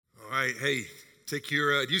right, hey, take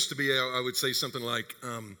your, it used to be, I would say something like,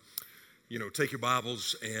 take your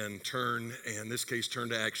Bibles and turn, and in this case, turn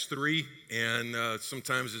to Acts 3. And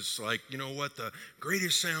sometimes it's like, you know what, the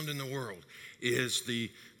greatest sound in the world is the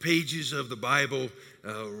pages of the Bible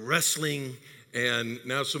wrestling. And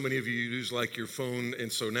now so many of you use like your phone,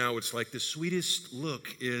 and so now it's like the sweetest look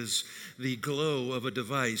is the glow of a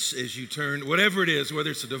device as you turn, whatever it is, whether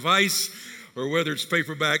it's a device or whether it's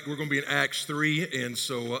paperback. We're going to be in Acts 3, and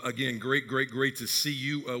so again, great to see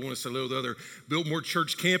you. I want to say hello to the other Biltmore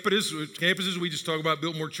Church campuses. We just talk about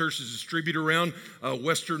Biltmore Church is distributed around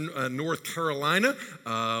western North Carolina.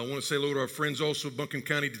 I want to say hello to our friends also at Buncombe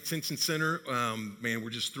County Detention Center. Man, we're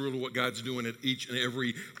just thrilled with what God's doing at each and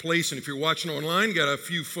every place. And if you're watching online, got a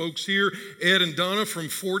few folks here, Ed and Donna from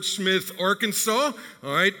Fort Smith, Arkansas.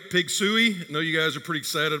 All right, Pig Suey, I know you guys are pretty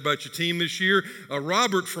excited about your team this year.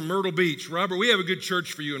 Robert from Myrtle Beach. Robert, we have a good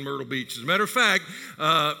church for you in Myrtle Beach. As a matter of fact,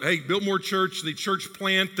 Biltmore Church, the church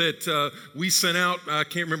plant that we sent out, I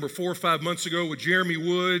can't remember, 4 or 5 months ago with Jeremy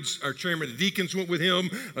Woods, our chairman of the deacons went with him,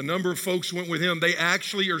 a number of folks went with him. They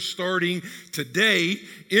actually are starting today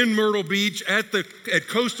in Myrtle Beach at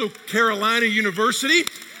Coastal Carolina University.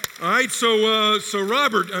 All right, so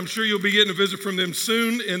Robert, I'm sure you'll be getting a visit from them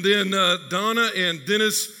soon. And then Donna and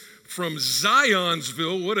Dennis from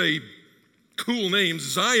Zionsville, what a cool name,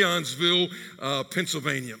 Zionsville,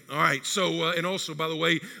 Pennsylvania. All right, so, and also, by the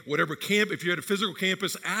way, whatever camp, if you're at a physical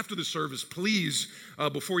campus after the service, please,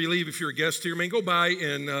 before you leave, if you're a guest here, man, go by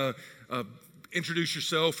and introduce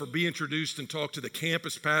yourself or be introduced and talk to the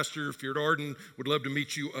campus pastor. If you're at Arden, would love to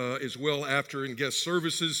meet you as well after in guest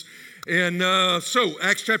services. And so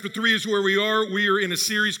Acts chapter 3 is where we are. We are in a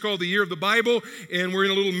series called The Year of the Bible, and we're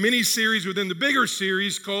in a little mini-series within the bigger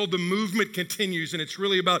series called The Movement Continues, and it's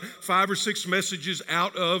really about 5 or 6 messages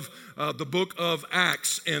out of the book of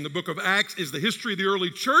Acts. And the book of Acts is the history of the early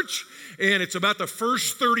church, and it's about the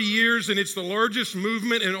first 30 years, and it's the largest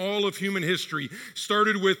movement in all of human history.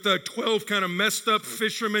 Started with 12 kind of messed up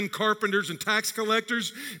fishermen, carpenters, and tax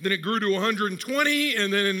collectors. Then it grew to 120,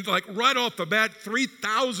 and then like right off the bat,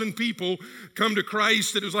 3,000 people come to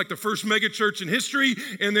Christ. It was like the first mega church in history,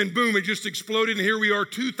 and then boom, it just exploded, and here we are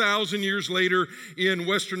 2,000 years later in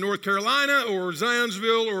western North Carolina or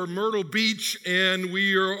Zionsville or Myrtle Beach, and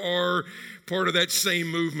we are part of that same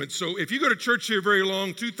movement. So if you go to church here very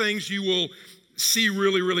long, 2 things you will see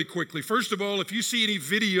really quickly. First of all, if you see any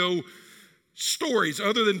video stories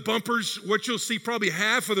other than bumpers, what you'll see, probably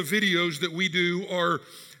half of the videos that we do are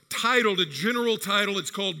titled, a general title,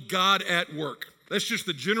 it's called God at Work. That's just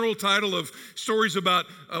the general title of stories about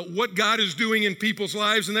what God is doing in people's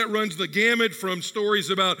lives, and that runs the gamut from stories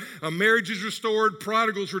about marriages restored,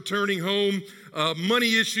 prodigals returning home,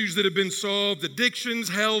 money issues that have been solved, addictions,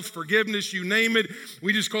 health, forgiveness, you name it.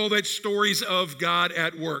 We just call that stories of God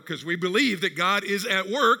at work because we believe that God is at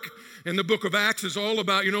work, and the book of Acts is all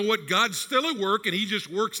about, you know what, God's still at work, and he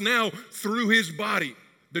just works now through his body,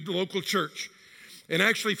 the local church. And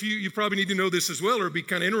actually, if you probably need to know this as well, or it'd be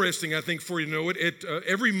kind of interesting, I think, for you to know it.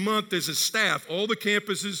 Every month as a staff, all the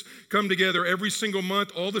campuses come together every single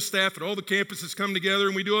month. All the staff at all the campuses come together,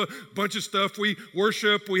 and we do a bunch of stuff. We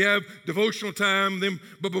worship, we have devotional time.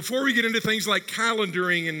 But before we get into things like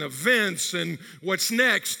calendaring and events and what's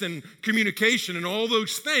next and communication and all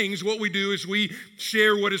those things, what we do is we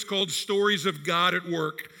share what is called stories of God at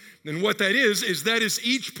work. And what that is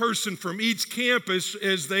each person from each campus,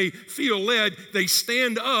 as they feel led, they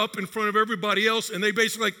stand up in front of everybody else, and they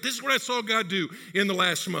basically like, this is what I saw God do in the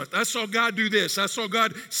last month. I saw God do this. I saw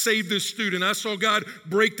God save this student. I saw God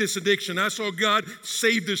break this addiction. I saw God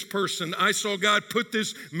save this person. I saw God put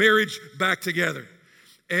this marriage back together.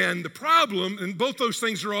 And the problem, and both those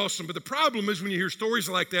things are awesome, but the problem is when you hear stories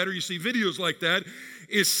like that or you see videos like that,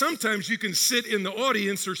 is sometimes you can sit in the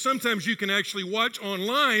audience or sometimes you can actually watch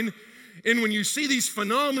online, and when you see these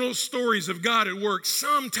phenomenal stories of God at work,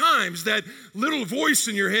 sometimes that little voice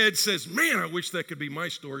in your head says, man, I wish that could be my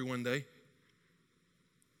story one day.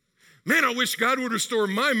 Man, I wish God would restore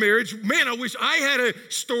my marriage. Man, I wish I had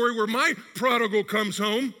a story where my prodigal comes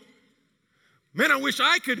home. Man, I wish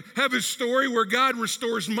I could have a story where God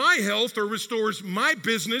restores my health or restores my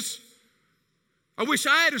business. I wish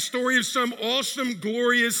I had a story of some awesome,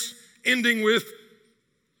 glorious ending with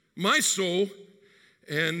my soul.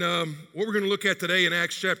 And what we're going to look at today in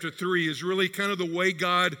Acts chapter 3 is really kind of the way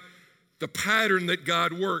God, the pattern that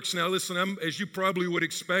God works. Now, listen, as you probably would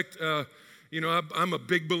expect, I'm a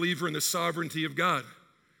big believer in the sovereignty of God.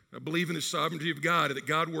 I believe in the sovereignty of God, that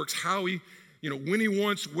God works how he, when he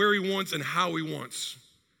wants, where he wants, and how he wants.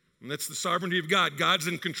 And that's the sovereignty of God. God's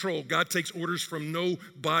in control. God takes orders from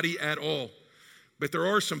nobody at all. But there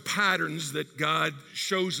are some patterns that God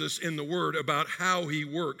shows us in the Word about how He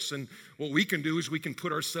works. And what we can do is we can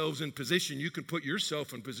put ourselves in position. You can put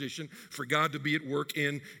yourself in position for God to be at work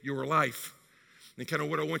in your life. And kind of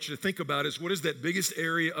what I want you to think about is, what is that biggest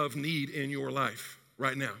area of need in your life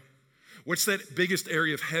right now? What's that biggest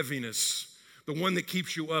area of heaviness? The one that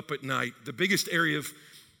keeps you up at night? The biggest area of,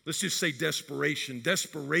 let's just say, desperation.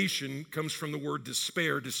 Desperation comes from the word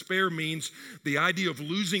despair. Despair means the idea of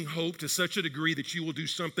losing hope to such a degree that you will do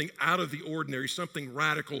something out of the ordinary, something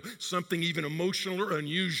radical, something even emotional or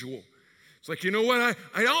unusual. It's like, you know what,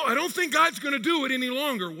 I don't think God's going to do it any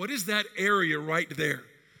longer. What is that area right there?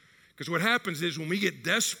 Because what happens is when we get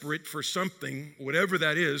desperate for something, whatever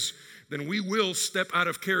that is, then we will step out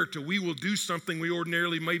of character. We will do something we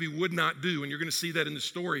ordinarily maybe would not do, and you're going to see that in the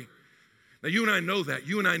story. Now, you and I know that.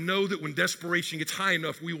 You and I know that when desperation gets high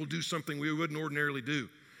enough, we will do something we wouldn't ordinarily do.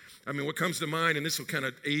 I mean, what comes to mind, and this will kind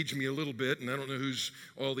of age me a little bit, and I don't know who's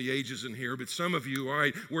all the ages in here, but some of you, all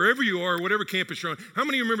right, wherever you are, whatever campus you're on, how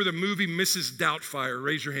many of you remember the movie Mrs. Doubtfire?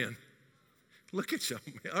 Raise your hand. Look at you.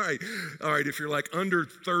 All right, if you're like under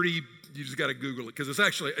 30, you just got to Google it, because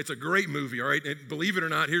it's a great movie, all right? And believe it or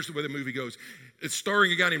not, here's the way the movie goes. It's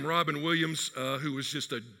starring a guy named Robin Williams, who was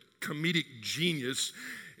just a comedic genius.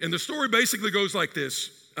 And the story basically goes like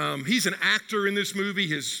this. He's an actor in this movie.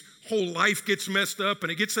 His whole life gets messed up,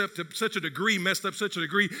 and it gets up to such a degree,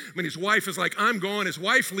 I mean, his wife is like, I'm gone. His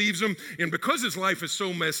wife leaves him, and because his life is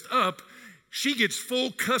so messed up, she gets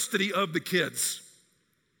full custody of the kids.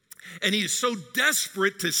 And he is so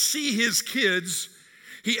desperate to see his kids,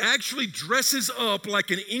 he actually dresses up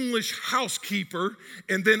like an English housekeeper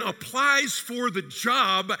and then applies for the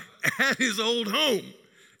job at his old home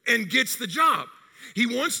and gets the job. He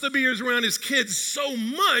wants to be around his kids so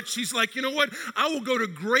much, he's like, you know what? I will go to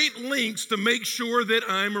great lengths to make sure that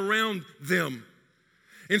I'm around them.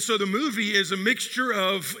 And so the movie is a mixture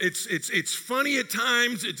of, it's funny at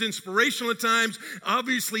times, it's inspirational at times,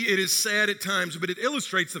 obviously it is sad at times, but it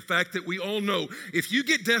illustrates the fact that we all know if you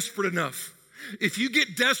get desperate enough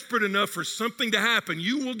for something to happen,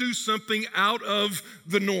 you will do something out of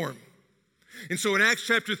the norm. And so in Acts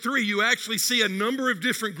chapter 3, you actually see a number of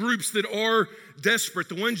different groups that are desperate.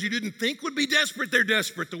 The ones you didn't think would be desperate, they're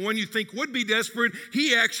desperate. The one you think would be desperate,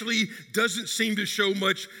 he actually doesn't seem to show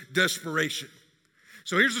much desperation.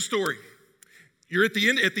 So here's the story. You're at the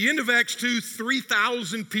end of Acts 2,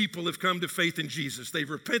 3,000 people have come to faith in Jesus. They've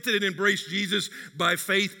repented and embraced Jesus by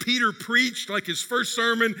faith. Peter preached like his first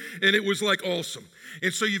sermon, and it was like awesome.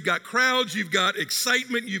 And so you've got crowds, you've got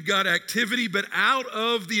excitement, you've got activity, but out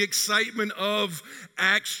of the excitement of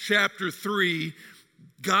Acts chapter 3,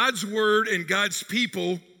 God's word and God's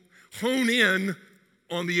people hone in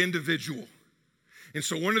on the individual. And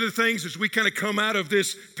so one of the things as we kind of come out of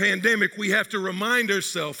this pandemic, we have to remind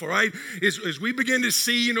ourselves, all right, is as we begin to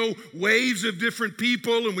see, waves of different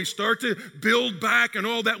people and we start to build back and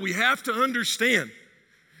all that, we have to understand,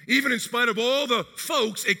 even in spite of all the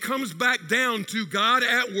folks, it comes back down to God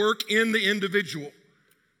at work in the individual.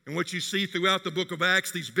 And what you see throughout the book of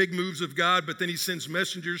Acts, these big moves of God, but then he sends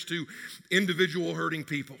messengers to individual hurting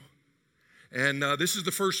people. And this is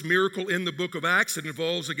the first miracle in the book of Acts. It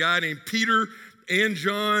involves a guy named Peter and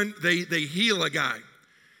John. They heal a guy.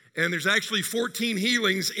 And there's actually 14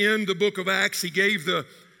 healings in the book of Acts. He gave the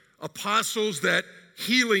apostles that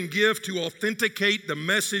healing gift to authenticate the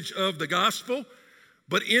message of the gospel.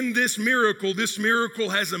 But in this miracle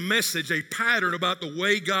has a message, a pattern about the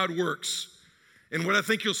way God works. And what I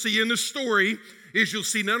think you'll see in the story is you'll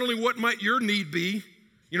see not only what might your need be,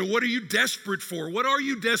 what are you desperate for? What are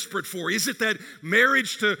you desperate for? Is it that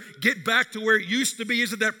marriage to get back to where it used to be?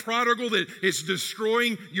 Is it that prodigal that is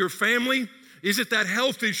destroying your family? Is it that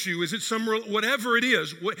health issue? Is it whatever it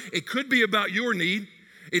is? It could be about your need.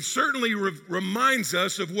 It certainly reminds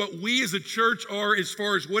us of what we as a church are as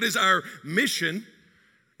far as what is our mission.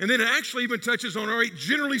 And then it actually even touches on, all right,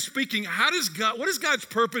 generally speaking, what is God's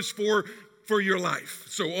purpose for your life?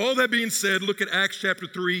 So all that being said, look at Acts chapter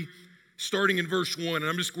 3, starting in verse 1.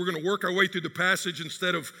 And we're going to work our way through the passage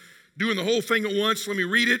instead of doing the whole thing at once. Let me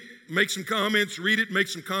read it, make some comments, read it, make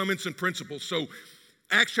some comments and principles. So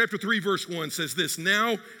Acts chapter 3, verse 1 says this: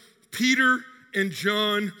 Now Peter and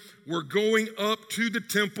John were going up to the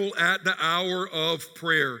temple at the hour of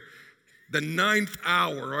prayer, the 9th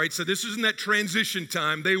hour, all right? So this isn't that transition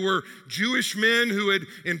time. They were Jewish men who had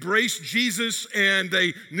embraced Jesus and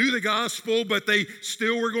they knew the gospel, but they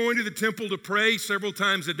still were going to the temple to pray several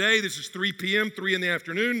times a day. This is 3 p.m., 3 in the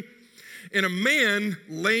afternoon. And a man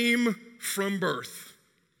lame from birth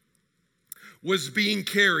was being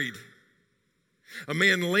carried. A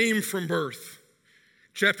man lame from birth.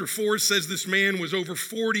 Chapter 4 says this man was over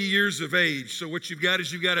 40 years of age. So what you've got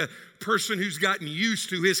is you've got a person who's gotten used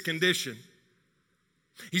to his condition.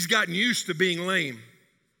 He's gotten used to being lame.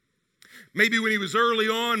 Maybe when he was early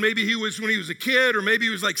on, maybe he was when he was a kid, or maybe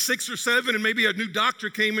he was like 6 or 7, and maybe a new doctor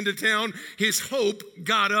came into town. His hope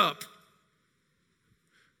got up.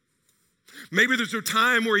 Maybe there's a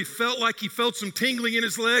time where he felt some tingling in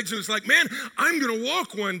his legs, and it's like, man, I'm going to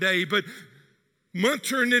walk one day. But month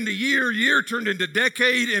turned into year turned into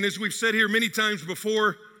decade, and as we've said here many times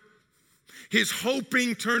before, his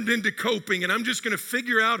hoping turned into coping, and I'm just going to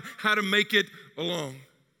figure out how to make it along.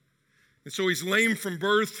 And so he's lame from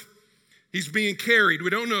birth. He's being carried. We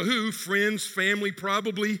don't know who, friends, family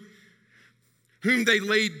probably, whom they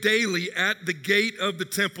laid daily at the gate of the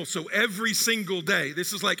temple. So every single day,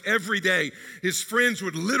 this is like every day, his friends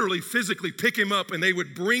would literally physically pick him up and they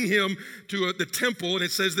would bring him to the temple, and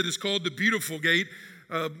it says that it's called the Beautiful Gate.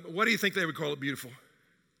 Why do you think they would call it beautiful?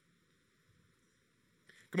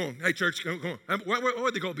 Come on, hey church, come on. Why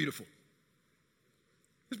would they call it beautiful?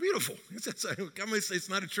 It's beautiful. I'm going to say it's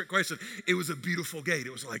not a trick question. It was a beautiful gate.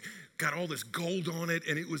 It was like, got all this gold on it,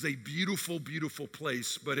 and it was a beautiful, beautiful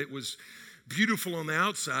place. But it was beautiful on the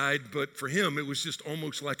outside, but for him, it was just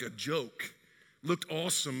almost like a joke. Looked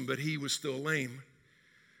awesome, but he was still lame.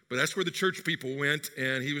 But that's where the church people went,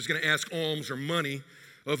 and he was going to ask alms or money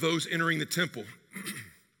of those entering the temple.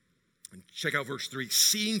 Check out verse 3.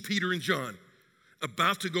 Seeing Peter and John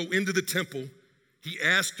about to go into the temple, he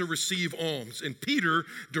asked to receive alms. And Peter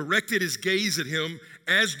directed his gaze at him,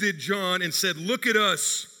 as did John, and said, look at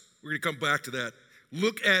us. We're going to come back to that.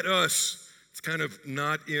 Look at us. It's kind of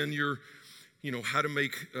not in your, how to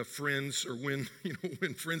make friends or win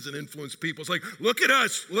friends and influence people. It's like, look at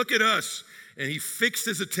us, look at us. And he fixed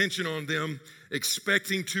his attention on them,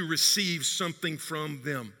 expecting to receive something from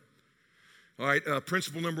them. All right,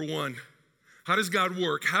 principle number 1. How does God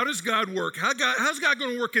work? How does God work? How's God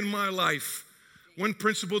going to work in my life? One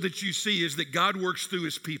principle that you see is that God works through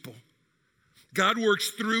his people. God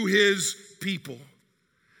works through his people.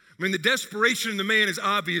 I mean, the desperation in the man is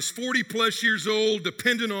obvious. 40 plus years old,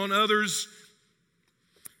 dependent on others.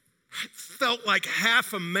 Felt like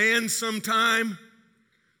half a man sometime.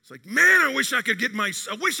 It's like, man, I wish I could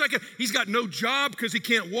he's got no job because he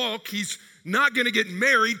can't walk. He's not going to get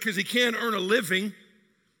married because he can't earn a living.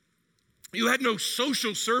 You had no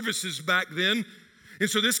social services back then. And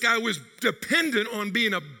so this guy was dependent on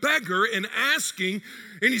being a beggar and asking,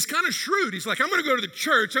 and he's kind of shrewd. He's like, I'm going to go to the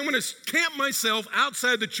church. I'm going to camp myself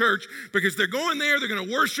outside the church because they're going there, they're going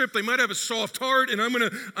to worship, they might have a soft heart, and I'm going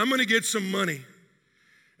to get some money.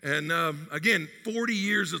 And again, 40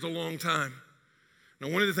 years is a long time. Now,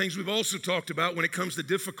 one of the things we've also talked about when it comes to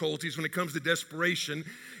difficulties, when it comes to desperation,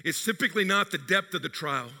 it's typically not the depth of the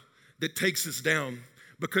trial that takes us down.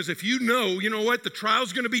 Because if you know what, the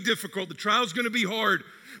trial's going to be difficult, the trial's going to be hard,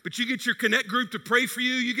 but you get your connect group to pray for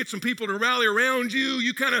you, you get some people to rally around you,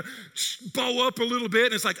 you kind of bow up a little bit,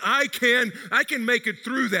 and it's like, I can make it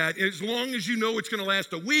through that as long as you know it's going to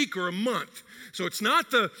last a week or a month. So it's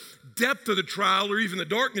not the depth of the trial or even the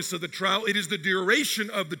darkness of the trial, it is the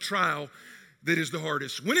duration of the trial that is the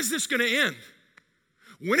hardest. When is this going to end?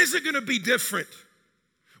 When is it going to be different?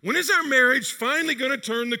 When is our marriage finally going to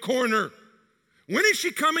turn the corner? When is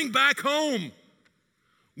she coming back home?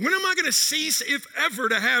 When am I going to cease, if ever,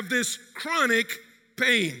 to have this chronic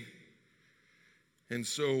pain? And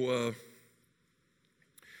so,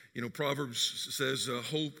 Proverbs says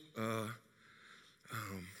hope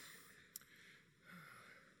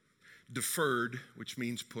deferred, which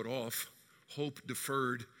means put off. Hope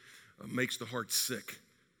deferred makes the heart sick.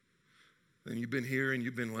 And you've been here and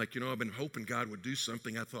you've been like, I've been hoping God would do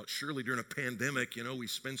something. I thought surely during a pandemic, we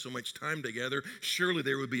spend so much time together. Surely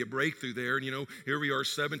there would be a breakthrough there. And, here we are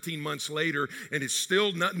 17 months later and it's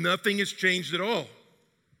still nothing has changed at all.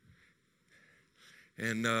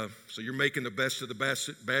 And so you're making the best of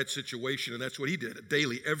the bad situation. And that's what he did.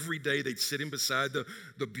 Daily, every day they'd sit him beside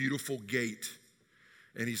the beautiful gate.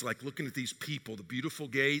 And he's like looking at these people, the beautiful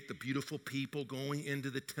gate, the beautiful people going into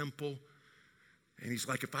the temple. And he's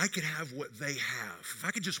like, if I could have what they have, if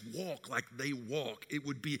I could just walk like they walk, it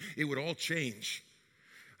would all change.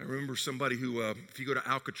 I remember somebody who, if you go to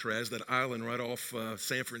Alcatraz, that island right off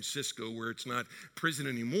San Francisco, where it's not prison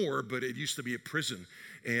anymore, but it used to be a prison.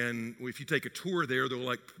 And if you take a tour there,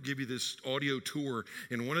 they'll give you this audio tour.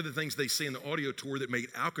 And one of the things they say in the audio tour that made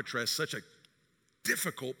Alcatraz such a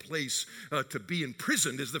difficult place to be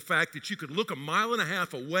imprisoned is the fact that you could look 1.5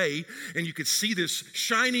 miles away and you could see this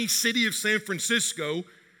shiny city of San Francisco,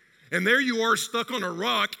 and there you are stuck on a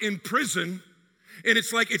rock in prison, And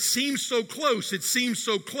it's like, it seems so close. It seems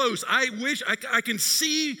so close. I wish I can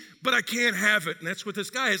see, but I can't have it. And that's what this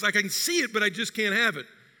guy is. Like, I can see it, but I just can't have it.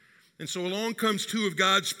 And so along comes two of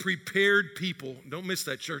God's prepared people. Don't miss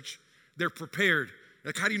that, church. They're prepared.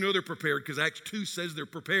 Like, how do you know they're prepared? Because Acts 2 says they're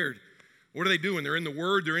prepared. What are they doing? They're in the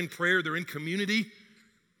Word, they're in prayer, they're in community.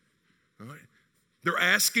 All right. They're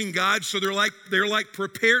asking God, so they're like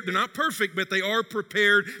prepared. They're not perfect, but they are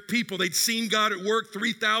prepared people. They'd seen God at work,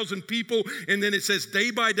 3,000 people, and then it says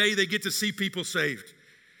day by day they get to see people saved.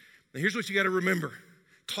 Now here's what you got to remember.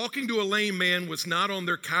 Talking to a lame man was not on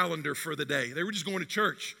their calendar for the day. They were just going to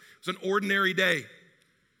church. It was an ordinary day.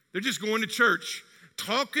 They're just going to church.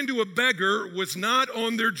 Talking to a beggar was not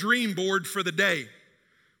on their dream board for the day.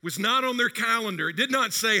 Was not on their calendar. It did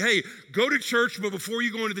not say, hey, go to church, but before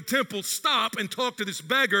you go into the temple, stop and talk to this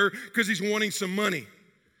beggar because he's wanting some money.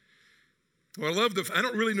 Well, I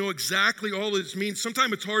don't really know exactly all this means.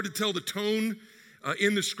 Sometimes it's hard to tell the tone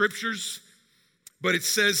in the scriptures, but it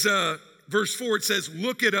says, verse 4, it says,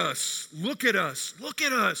 look at us, look at us, look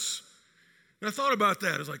at us. And I thought about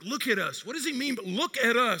that. I was like, look at us. What does he mean? But look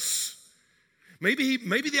at us. Maybe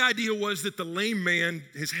the idea was that the lame man,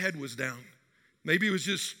 his head was down. Maybe it was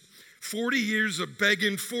just 40 years of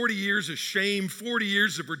begging, 40 years of shame, 40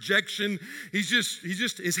 years of rejection. He's just,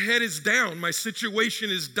 his head is down. My situation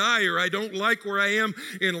is dire. I don't like where I am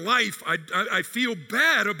in life. I feel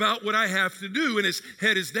bad about what I have to do, and his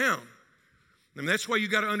head is down. And that's why you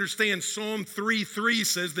got to understand Psalm 3:3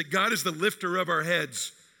 says that God is the lifter of our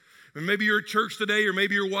heads. And maybe you're at church today, or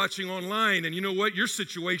maybe you're watching online, and you know what? Your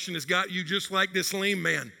situation has got you just like this lame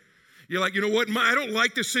man. You're like, you know what? I don't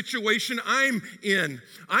like the situation I'm in.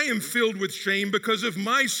 I am filled with shame because of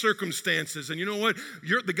my circumstances. And you know what?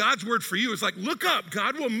 The God's word for you is like, look up.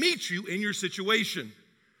 God will meet you in your situation.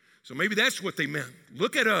 So maybe that's what they meant.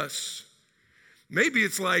 Look at us. Maybe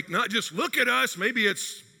it's like, not just look at us. Maybe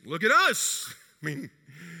it's look at us. I mean,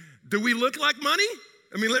 do we look like money?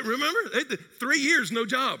 I mean, remember, 3 years, no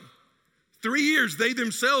job. 3 years, they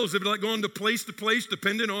themselves have like gone to place,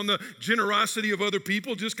 dependent on the generosity of other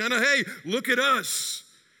people, just kind of, hey, look at us.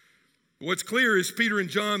 What's clear is Peter and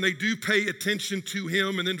John, they do pay attention to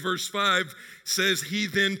him. And then verse 5 says he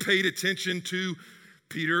then paid attention to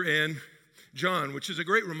Peter and John, which is a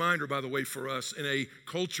great reminder, by the way, for us in a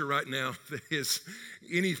culture right now that is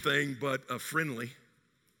anything but friendly.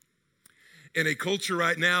 In a culture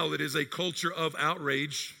right now that is a culture of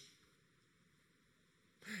outrage.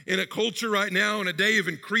 In a culture right now, in a day of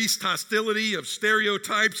increased hostility, of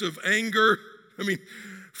stereotypes, of anger. I mean,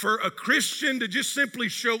 for a Christian to just simply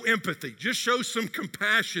show empathy, just show some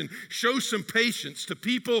compassion, show some patience to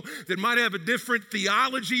people that might have a different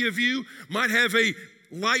theology of you, might have a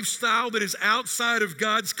lifestyle that is outside of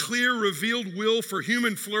God's clear, revealed will for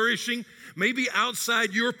human flourishing, maybe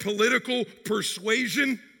outside your political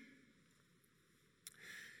persuasion.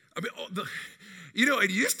 I mean,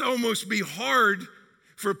 it used to almost be hard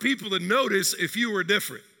for people to notice if you were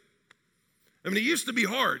different. I mean, it used to be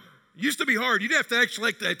hard. It used to be hard. You'd have to actually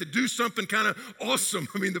like that to do something kind of awesome.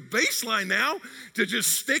 I mean, the baseline now to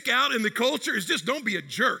just stick out in the culture is just don't be a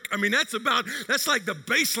jerk. I mean, that's like the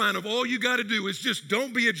baseline of all you got to do is just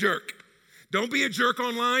don't be a jerk. Don't be a jerk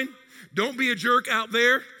online. Don't be a jerk out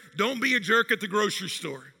there. Don't be a jerk at the grocery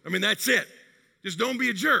store. I mean, that's it. Just don't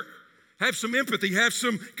be a jerk. Have some empathy, have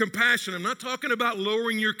some compassion. I'm not talking about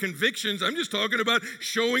lowering your convictions. I'm just talking about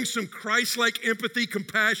showing some Christ-like empathy,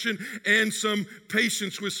 compassion, and some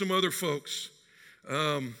patience with some other folks.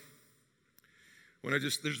 There's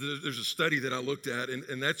a study that I looked at,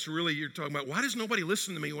 and that's really, you're talking about, why does nobody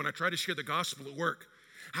listen to me when I try to share the gospel at work?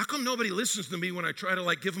 How come nobody listens to me when I try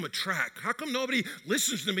to give them a tract? How come nobody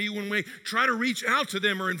listens to me when we try to reach out to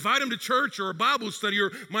them or invite them to church or a Bible study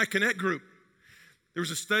or my Connect group? There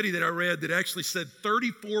was a study that I read that actually said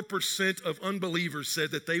 34% of unbelievers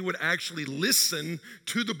said that they would actually listen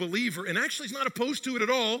to the believer and actually is not opposed to it at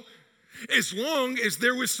all, as long as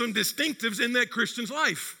there was some distinctives in that Christian's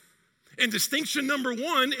life. And distinction number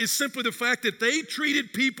one is simply the fact that they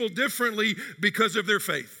treated people differently because of their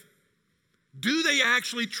faith. Do they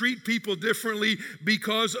actually treat people differently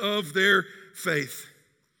because of their faith?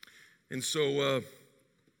 And so,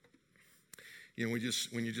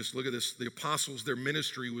 when you just look at this, the apostles, their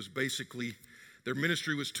ministry was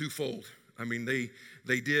twofold. I mean, they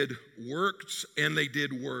did works and they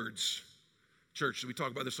did words. Church, we talk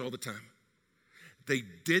about this all the time. They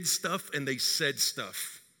did stuff and they said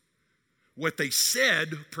stuff. What they said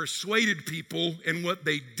persuaded people, and what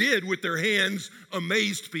they did with their hands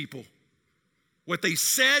amazed people. What they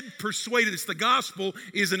said persuaded us. The gospel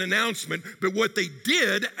is an announcement, but what they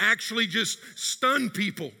did actually just stunned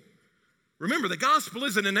people. Remember, the gospel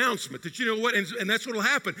is an announcement that, you know what, and that's what will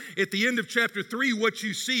happen. At the end of chapter 3, what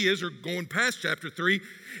you see is, or going past chapter 3,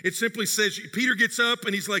 it simply says, Peter gets up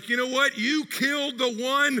and he's like, you know what, you killed the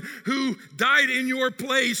one who died in your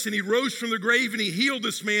place, and he rose from the grave and he healed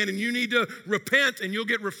this man, and you need to repent and you'll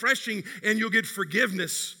get refreshing and you'll get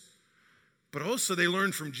forgiveness. But also they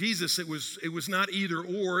learned from Jesus it was not either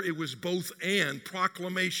or, it was both and,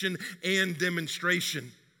 proclamation and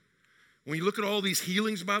demonstration. When you look at all these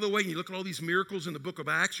healings, by the way, and you look at all these miracles in the book of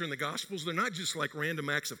Acts or in the Gospels, they're not just like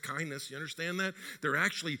random acts of kindness. You understand that?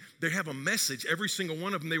 They have a message, every single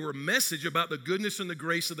one of them. They were a message about the goodness and the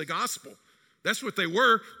grace of the gospel. That's what they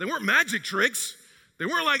were. They weren't magic tricks. They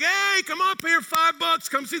weren't like, hey, come up here,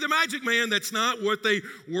 $5, come see the magic man. That's not what they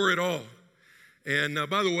were at all. And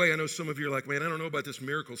by the way, I know some of you are like, man, I don't know about this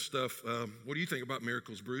miracle stuff. What do you think about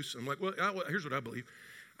miracles, Bruce? I'm like, well, here's what I believe.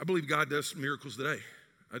 I believe God does miracles today.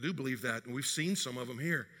 I do believe that, and we've seen some of them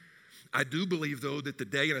here. I do believe, though, that the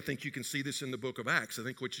day, and I think you can see this in the book of Acts, I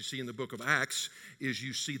think what you see in the book of Acts is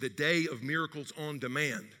you see the day of miracles on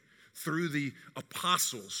demand through the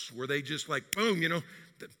apostles, where they just like, boom, you know,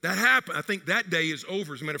 that happened. I think that day is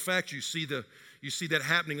over. As a matter of fact, you see that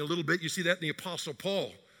happening a little bit. You see that in the Apostle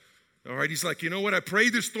Paul. All right, he's like, you know what, I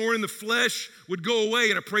prayed this thorn in the flesh would go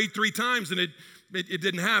away, and I prayed 3 times, and it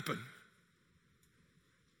didn't happen.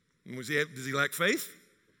 And does he lack faith?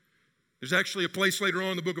 There's actually a place later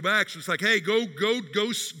on in the book of Acts. It's like, hey, go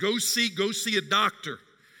see a doctor.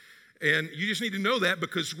 And you just need to know that,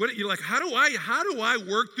 because you're like, how do I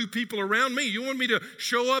work through people around me? You want me to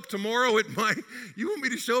show up tomorrow and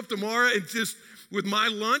just with my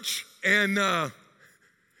lunch and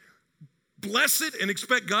bless it and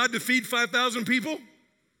expect God to feed 5,000 people?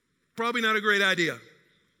 Probably not a great idea.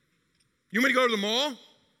 You want me to go to the mall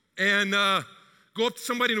and go up to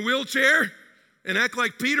somebody in a wheelchair and act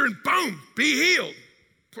like Peter and boom, be healed?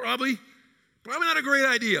 Probably not a great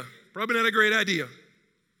idea. Probably not a great idea.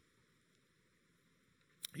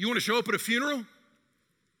 You want to show up at a funeral?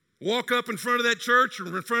 Walk up in front of that church or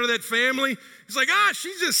in front of that family. It's like,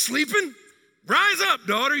 she's just sleeping. Rise up,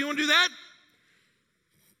 daughter. You want to do that?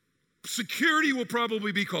 Security will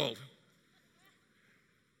probably be called.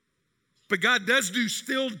 But God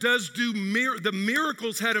still does do the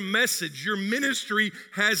miracles had a message. Your ministry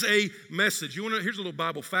has a message. Here's a little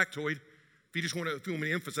Bible factoid. If you want me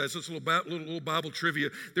to emphasize this little Bible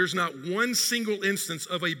trivia, there's not one single instance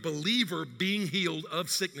of a believer being healed of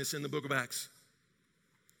sickness in the book of Acts.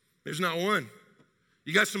 There's not one.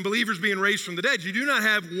 You got some believers being raised from the dead. You do not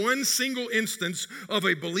have one single instance of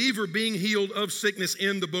a believer being healed of sickness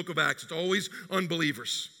in the book of Acts. It's always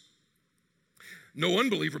unbelievers. No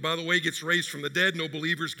unbeliever, by the way, gets raised from the dead. No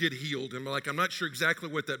believers get healed. And I'm not sure exactly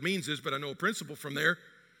what that means but I know a principle from there.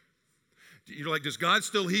 You're like, does God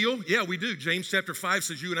still heal? Yeah, we do. James chapter 5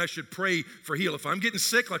 says you and I should pray for heal. If I'm getting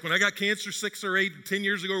sick, like when I got cancer 6 or 8, 10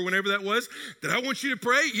 years ago or whenever that was, did I want you to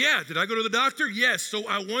pray? Yeah. Did I go to the doctor? Yes. So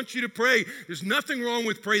I want you to pray. There's nothing wrong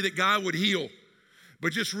with pray that God would heal.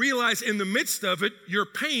 But just realize in the midst of it, your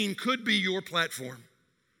pain could be your platform.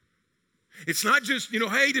 It's not just,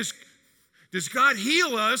 hey, does God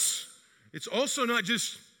heal us? It's also not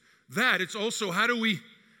just that. It's also how do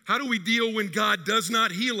we deal when God does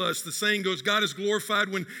not heal us? The saying goes, God is glorified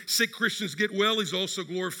when sick Christians get well. He's also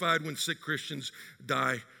glorified when sick Christians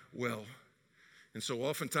die well. And so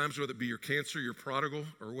oftentimes, whether it be your cancer, your prodigal,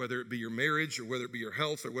 or whether it be your marriage, or whether it be your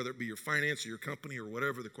health, or whether it be your finance, or your company, or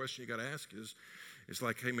whatever, the question you got to ask is, it's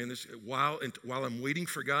like, hey man, while I'm waiting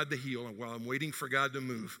for God to heal, and while I'm waiting for God to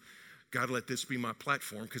move, God, let this be my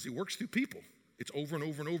platform, because he works through people. It's over and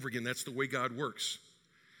over and over again. That's the way God works.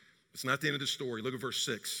 It's not the end of the story. Look at verse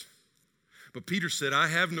 6. But Peter said, I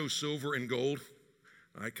have no silver and gold.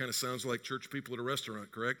 All right, kind of sounds like church people at a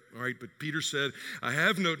restaurant, correct? All right, but Peter said, I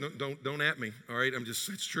have don't at me. All right,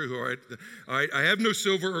 it's true. All right, I have no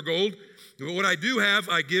silver or gold, but what I do have,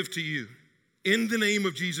 I give to you. In the name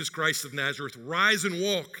of Jesus Christ of Nazareth, rise and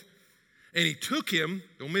walk. And he took him,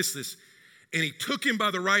 don't miss this, and he took him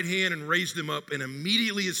by the right hand and raised him up, and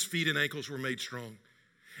immediately his feet and ankles were made strong.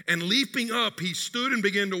 And leaping up, he stood and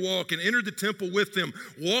began to walk and entered the temple with them,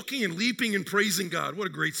 walking and leaping and praising God. What a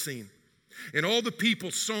great scene. And all the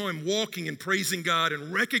people saw him walking and praising God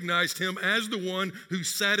and recognized him as the one who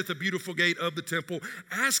sat at the beautiful gate of the temple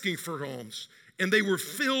asking for alms. And they were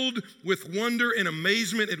filled with wonder and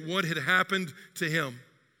amazement at what had happened to him.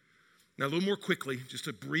 Now, a little more quickly, just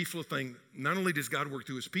a brief little thing. Not only does God work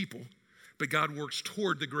through his people, but God works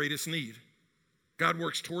toward the greatest need. God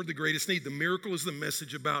works toward the greatest need. The miracle is the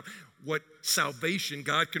message about what salvation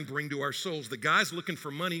God can bring to our souls. The guy's looking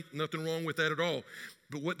for money, nothing wrong with that at all.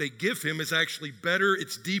 But what they give him is actually better,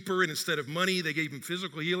 it's deeper, and instead of money, they gave him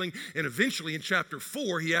physical healing. And eventually in chapter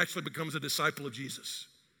 4, he actually becomes a disciple of Jesus.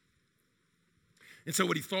 And so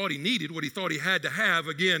what he thought he needed, what he thought he had to have,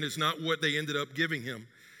 again, is not what they ended up giving him.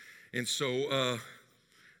 And so,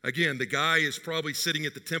 again, the guy is probably sitting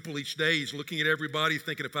at the temple each day. He's looking at everybody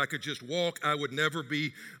thinking, if I could just walk, I would never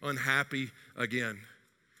be unhappy again.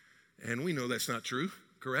 And we know that's not true,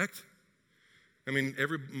 correct? I mean,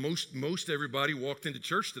 most everybody walked into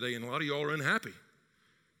church today, and a lot of y'all are unhappy.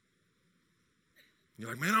 You're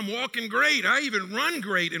like, man, I'm walking great. I even run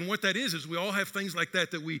great. And what that is we all have things like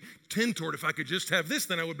that we tend toward. If I could just have this,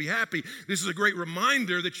 then I would be happy. This is a great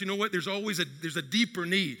reminder that, you know what, there's a deeper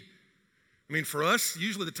need. I mean, for us,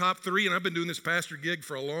 usually the top 3, and I've been doing this pastor gig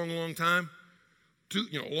for a long, long time,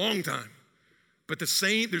 a long time. But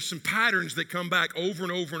there's some patterns that come back over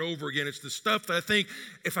and over and over again. It's the stuff that I think,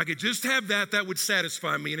 if I could just have that, that would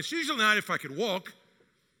satisfy me. And it's usually not if I could walk.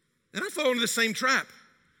 And I fall into the same trap.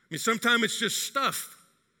 I mean, sometimes it's just stuff.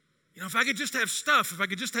 You know, if I could just have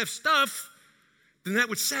stuff, then that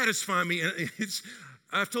would satisfy me. And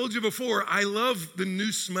I've told you before, I love the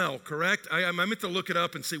new smell, correct? I meant to look it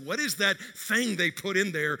up and see, what is that thing they put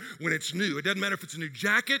in there when it's new? It doesn't matter if it's a new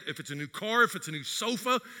jacket, if it's a new car, if it's a new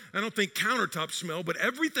sofa. I don't think countertop smell, but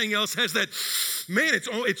everything else has that, man,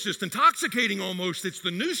 it's just intoxicating almost. It's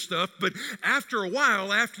the new stuff, but after a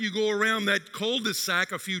while, after you go around that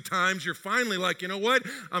cul-de-sac a few times, you're finally like, you know what?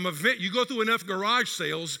 You go through enough garage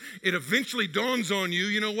sales, it eventually dawns on you,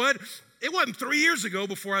 you know what? It wasn't 3 years ago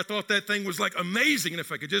before I thought that thing was like amazing. And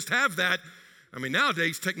if I could just have that, I mean,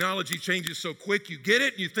 nowadays technology changes so quick. You get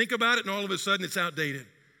it, and you think about it, and all of a sudden it's outdated.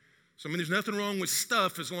 So, I mean, there's nothing wrong with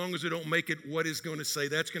stuff as long as we don't make it what is going to say.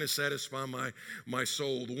 That's going to satisfy my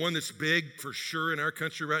soul. The one that's big for sure in our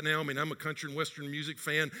country right now, I mean, I'm a country and Western music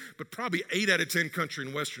fan, but probably 8 out of 10 country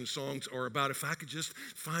and Western songs are about if I could just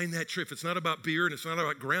find that trip. It's not about beer and it's not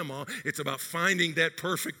about grandma. It's about finding that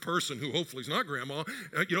perfect person who hopefully is not grandma.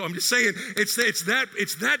 I'm just saying it's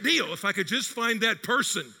that deal. If I could just find that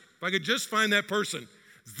person,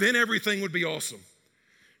 then everything would be awesome.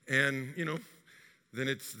 And, then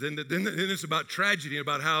it's about tragedy and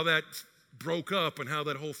about how that broke up and how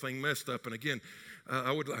that whole thing messed up. And again,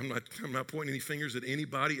 I'm not pointing any fingers at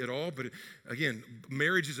anybody at all, but again,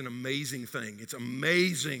 marriage is an amazing thing. It's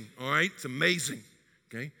amazing, all right? It's amazing,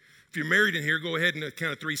 okay? If you're married in here, go ahead and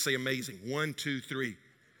count of 3, say amazing. 1, 2, 3.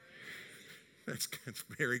 That's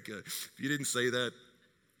very good. If you didn't say that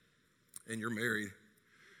and you're married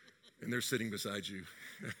and they're sitting beside you,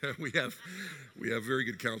 we have very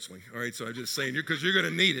good counseling. All right, so I'm just saying, because you're going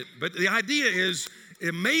to need it. But the idea is,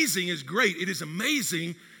 amazing is great. It is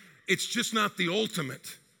amazing. It's just not the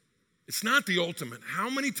ultimate. It's not the ultimate. How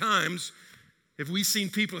many times have we seen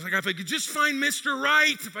people, it's like, if I could just find Mr.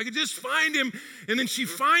 Right, if I could just find him, and then she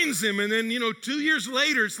finds him, and then, 2 years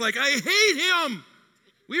later, it's like, I hate him.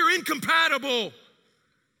 We are incompatible.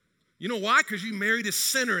 You know why? Because you married a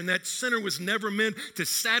sinner, and that sinner was never meant to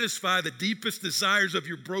satisfy the deepest desires of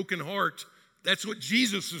your broken heart. That's what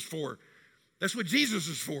Jesus is for. That's what Jesus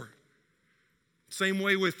is for. Same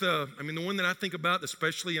way with, the one that I think about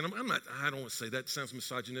especially, and I don't want to say that sounds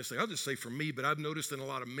misogynistic. I'll just say for me, but I've noticed in a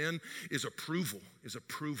lot of men is approval. Is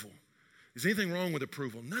anything wrong with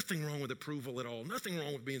approval? Nothing wrong with approval at all. Nothing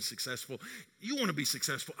wrong with being successful. You want to be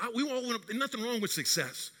successful. We all want to, nothing wrong with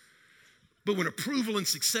success. But when approval and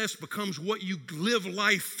success becomes what you live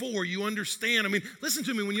life for, you understand. I mean, listen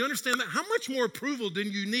to me. When you understand that, how much more approval do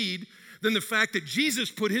you need than the fact that Jesus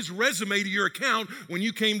put his resume to your account when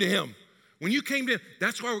you came to him? When you came to him,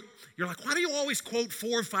 that's why you're like, why do you always quote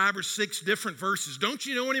 4, 5, or 6 different verses? Don't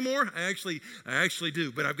you know anymore? I actually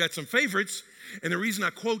do, but I've got some favorites. And the reason I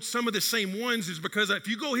quote some of the same ones is because if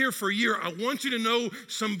you go here for a year, I want you to know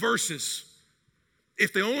some verses.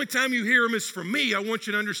 If the only time you hear them is from me, I want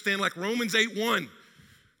you to understand, like Romans 8:1.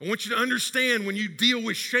 I want you to understand when you deal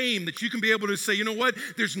with shame that you can be able to say, you know what?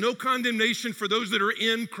 There's no condemnation for those that are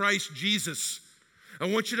in Christ Jesus. I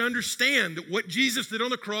want you to understand that what Jesus did on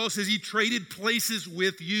the cross is he traded places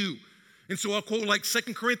with you. And so I'll quote like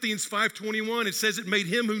 2 Corinthians 5:21. It says it made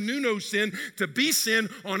him who knew no sin to be sin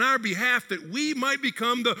on our behalf that we might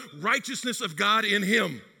become the righteousness of God in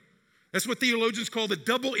him. That's what theologians call the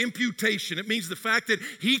double imputation. It means the fact that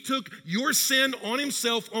he took your sin on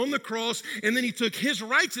himself on the cross, and then he took his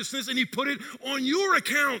righteousness and he put it on your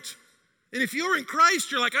account. And if you're in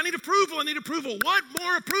Christ, you're like, I need approval. What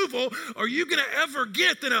more approval are you going to ever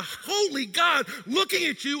get than a holy God looking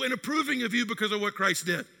at you and approving of you because of what Christ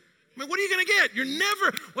did? I mean, what are you going to get? You're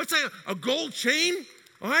never, what's that, a gold chain?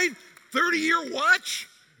 All right, 30-year watch?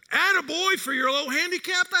 Attaboy for your low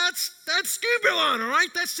handicap? That's Scubulon, all right?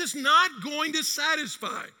 That's just not going to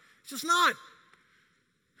satisfy. It's just not.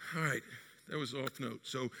 All right, that was off note.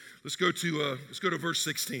 So let's go to verse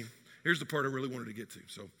 16. Here's the part I really wanted to get to.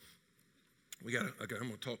 So I'm going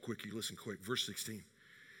to talk quick. You listen quick. Verse 16.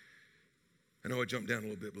 I know I jumped down a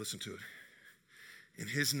little bit, but listen to it. In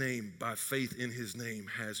his name, by faith in his name,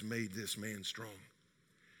 has made this man strong,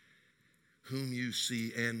 whom you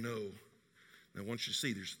see and know. Now, I want you to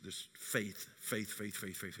see there's faith.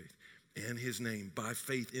 And his name, by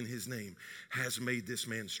faith in his name, has made this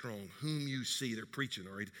man strong, whom you see. They're preaching,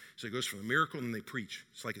 all right? So it goes from the miracle and then they preach.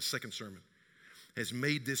 It's like a second sermon. Has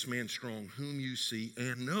made this man strong, whom you see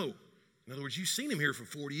and know. In other words, you've seen him here for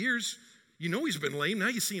 40 years. You know he's been lame. Now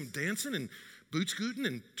you see him dancing and boot scooting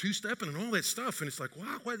and two-stepping and all that stuff. And it's like,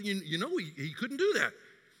 wow, you know he couldn't do that.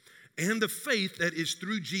 And the faith that is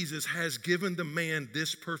through Jesus has given the man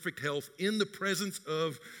this perfect health in the presence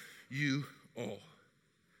of you all.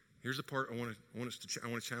 Here's the part I want to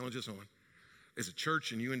challenge us on. As a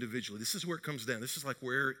church and you individually, this is where it comes down. This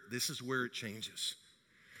is where it changes.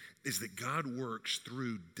 Is that God works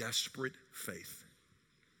through desperate faith.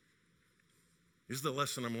 This is the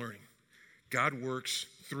lesson I'm learning. God works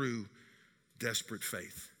through desperate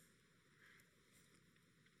faith.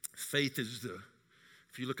 Faith is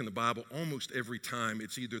if you look in the Bible, almost every time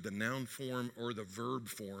it's either the noun form or the verb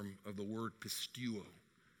form of the word pistuo,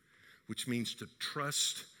 which means to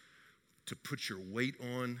trust, to put your weight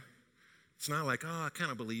on. It's not like, I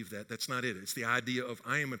kind of believe that. That's not it. It's the idea of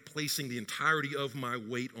I am placing the entirety of my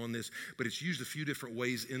weight on this, but it's used a few different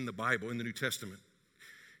ways in the Bible, in the New Testament.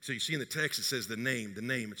 So you see in the text, it says the name.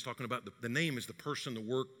 It's talking about the name is the person, the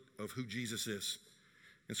work of who Jesus is.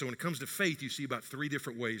 And so when it comes to faith, you see about three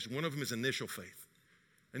different ways. One of them is initial faith.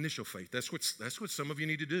 Initial faith. That's what some of you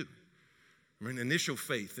need to do. I mean, initial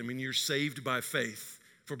faith. I mean, you're saved by faith.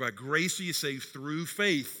 For by grace are you saved through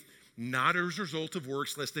faith, not as a result of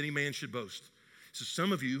works, lest any man should boast. So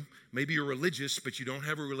some of you, maybe you're religious, but you don't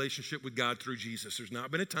have a relationship with God through Jesus. There's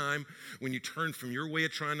not been a time when you turned from your way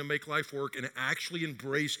of trying to make life work and actually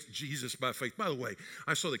embraced Jesus by faith. By the way,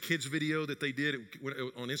 I saw the kids' video that they did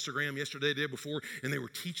on Instagram yesterday, the day before, and they were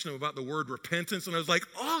teaching them about the word repentance, and I was like,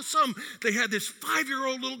 awesome. They had this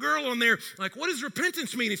 5-year-old little girl on there, like, what does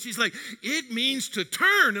repentance mean? And she's like, it means to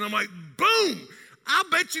turn. And I'm like, boom. I'll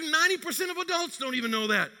bet you 90% of adults don't even know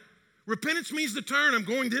that. Repentance means to turn. I'm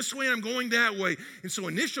going this way, I'm going that way. And so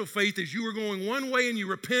initial faith is you are going one way and you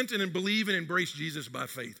repent and then believe and embrace Jesus by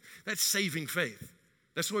faith. That's saving faith.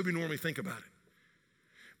 That's the way we normally think about it.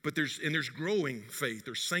 But there's growing faith,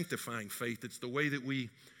 there's sanctifying faith. It's the way that we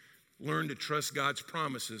learn to trust God's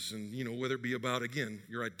promises, and whether it be about, again,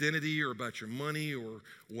 your identity or about your money or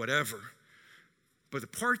whatever. But the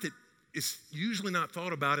part that is usually not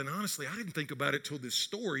thought about, and honestly, I didn't think about it till this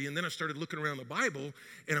story, and then I started looking around the Bible,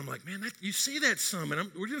 and I'm like, man, you see that some,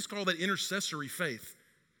 and we're just call that intercessory faith.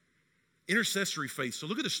 Intercessory faith. So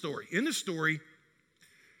look at the story. In the story,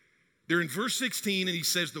 they're in verse 16, and he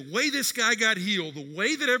says, the way this guy got healed, the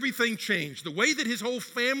way that everything changed, the way that his whole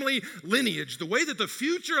family lineage, the way that the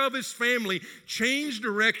future of his family changed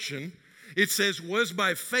direction, it says, was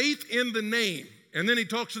by faith in the name. And then he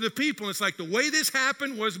talks to the people, and it's like the way this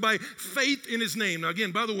happened was by faith in his name. Now,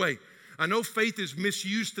 again, by the way, I know faith is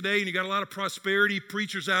misused today, and you got a lot of prosperity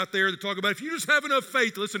preachers out there that talk about if you just have enough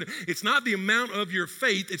faith. Listen, it's not the amount of your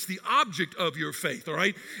faith, it's the object of your faith, all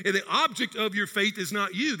right? And the object of your faith is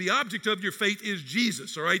not you. The object of your faith is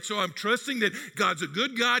Jesus, all right? So I'm trusting that God's a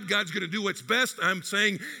good God. God's going to do what's best. I'm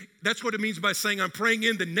saying that's what it means by saying I'm praying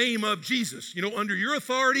in the name of Jesus, under your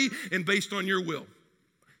authority and based on your will.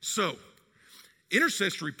 So,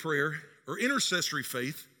 intercessory prayer or intercessory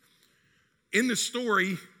faith, in the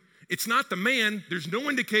story, it's not the man. There's no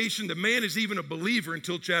indication the man is even a believer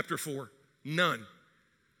until chapter 4. None.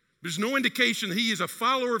 There's no indication that he is a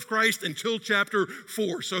follower of Christ until chapter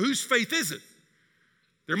 4. So whose faith is it?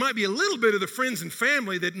 There might be a little bit of the friends and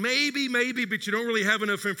family that maybe, but you don't really have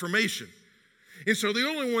enough information. And so the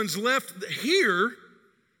only ones left here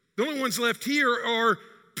are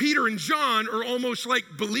Peter and John, are almost like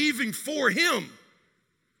believing for him.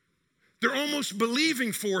 They're almost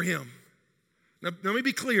believing for him. Now let me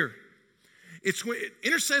be clear. It's when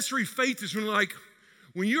intercessory faith is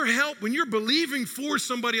when you're believing for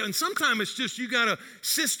somebody, and sometimes it's just you got a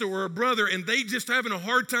sister or a brother and they just having a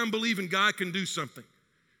hard time believing God can do something.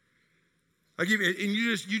 I give you, and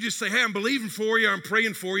you just say, hey, I'm believing for you, I'm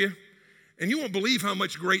praying for you, and you won't believe how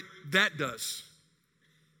much great that does.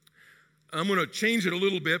 I'm going to change it a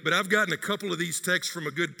little bit, but I've gotten a couple of these texts from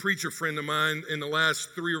a good preacher friend of mine in the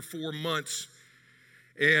last 3 or 4 months.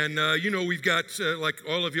 And, we've got, like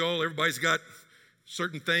all of y'all, everybody's got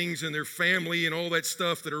certain things in their family and all that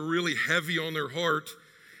stuff that are really heavy on their heart.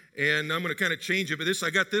 And I'm going to kind of change it. But I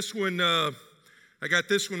got this one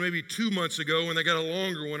maybe 2 months ago, and I got a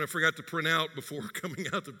longer one I forgot to print out before coming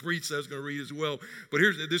out to preach that I was going to read as well. But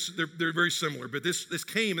they're very similar. But this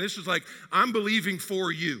came, and this was like, I'm believing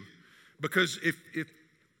for you. Because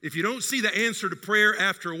if you don't see the answer to prayer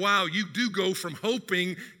after a while, you do go from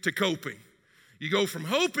hoping to coping. You go from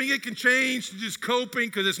hoping it can change to just coping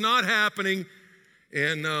because it's not happening.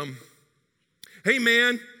 And, hey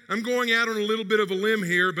man, I'm going out on a little bit of a limb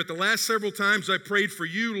here, but the last several times I prayed for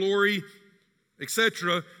you, Lori,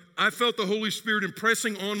 etc., I felt the Holy Spirit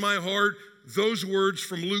impressing on my heart those words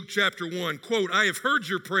from Luke chapter 1. Quote, I have heard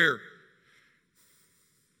your prayer.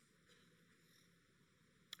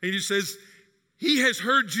 And he says, he has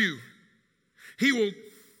heard you. He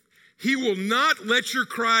will not let your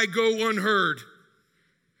cry go unheard.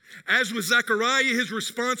 As with Zechariah, his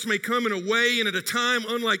response may come in a way and at a time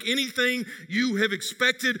unlike anything you have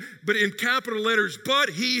expected, but in capital letters, but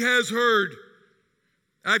he has heard.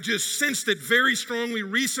 I've just sensed it very strongly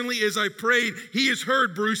recently as I prayed. He has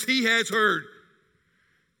heard, Bruce. He has heard.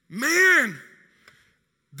 Man,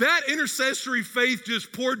 that intercessory faith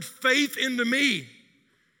just poured faith into me.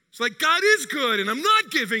 It's like God is good, and I'm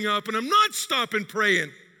not giving up, and I'm not stopping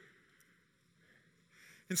praying.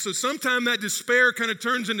 And so sometimes that despair kind of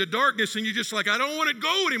turns into darkness, and you're just like, I don't want to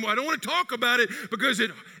go anymore. I don't want to talk about it because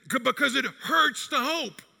it hurts to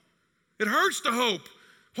hope. It hurts to hope.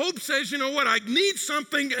 Hope says, you know what, I need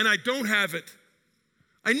something, and I don't have it.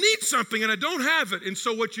 I need something, and I don't have it. And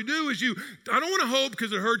so what you do is I don't want to hope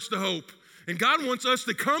because it hurts to hope. And God wants us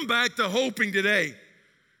to come back to hoping today.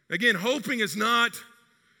 Again, hoping is not,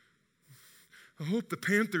 I hope the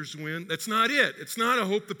Panthers win. That's not it. It's not a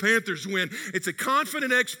hope the Panthers win. It's a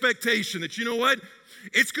confident expectation that, you know what?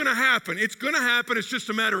 It's going to happen. It's going to happen. It's just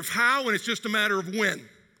a matter of how, and it's just a matter of when.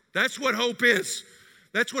 That's what hope is.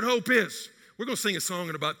 That's what hope is. We're going to sing a song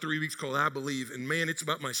in about 3 weeks called I Believe. And man, it's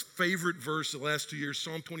about my favorite verse the last 2 years.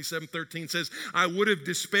 Psalm 27:13 says, I would have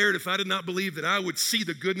despaired if I did not believe that I would see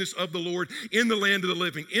the goodness of the Lord in the land of the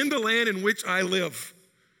living, in the land in which I live.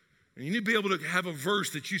 And you need to be able to have a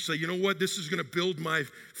verse that you say, you know what, this is going to build my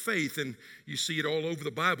faith. And you see it all over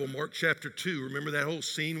the Bible. Mark chapter 2, remember that whole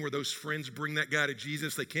scene where those friends bring that guy to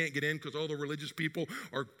Jesus? They can't get in because all the religious people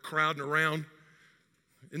are crowding around.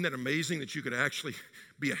 Isn't that amazing that you could actually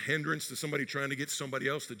be a hindrance to somebody trying to get somebody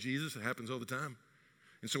else to Jesus? It happens all the time.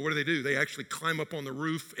 And so what do? They actually climb up on the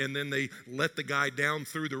roof, and then they let the guy down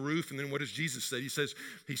through the roof. And then what does Jesus say? He says,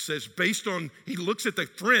 he looks at the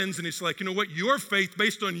friends, and he's like, you know what? Your faith,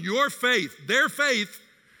 based on your faith, their faith,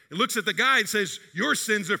 it looks at the guy and says, your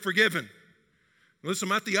sins are forgiven. Listen,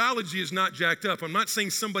 my theology is not jacked up. I'm not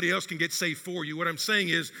saying somebody else can get saved for you. What I'm saying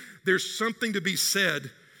is there's something to be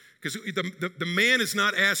said. Because the man is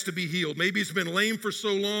not asked to be healed. Maybe he's been lame for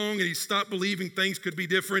so long and he stopped believing things could be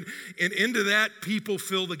different. And into that, people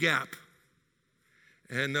fill the gap.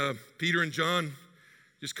 And Peter and John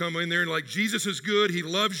just come in there and like, Jesus is good. He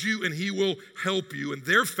loves you and he will help you. And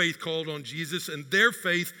their faith called on Jesus and their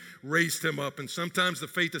faith raised him up. And sometimes the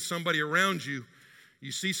faith of somebody around you,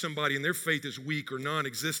 you see somebody and their faith is weak or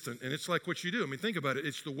non-existent. And it's like what you do. I mean, think about it.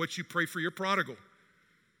 It's what you pray for your prodigal.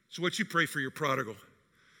 It's what you pray for your prodigal.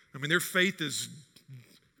 I mean, their faith is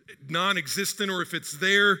non-existent, or if it's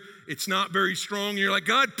there, it's not very strong. And you're like,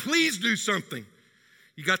 God, please do something.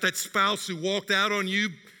 You got that spouse who walked out on you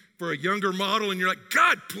for a younger model, and you're like,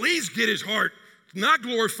 God, please get his heart. It's not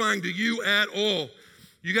glorifying to you at all.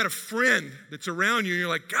 You got a friend that's around you, and you're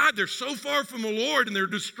like, God, they're so far from the Lord, and they're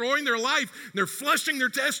destroying their life, and they're flushing their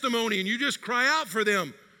testimony, and you just cry out for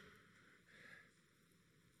them.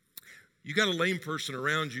 You got a lame person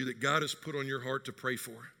around you that God has put on your heart to pray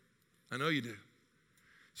for. I know you do.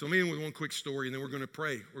 So let me end with one quick story, and then we're going to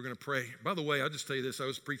pray. We're going to pray. By the way, I'll just tell you this. I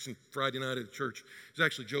was preaching Friday night at a church. It was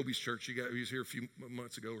actually Joby's church. He was here a few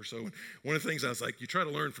months ago or so. And one of the things I was like, you try to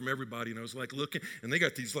learn from everybody. And I was like looking, and they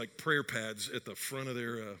got these like prayer pads at the front of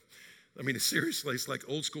their, seriously, it's like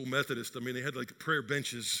old school Methodist. I mean, they had like prayer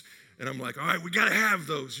benches. And I'm like, all right, we got to have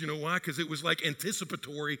those. You know why? Because it was like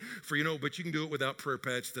anticipatory for, but you can do it without prayer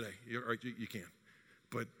pads today. You can.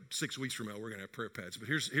 But 6 weeks from now, we're going to have prayer pads. But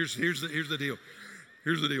here's the deal.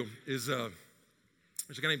 Here's the deal. There's a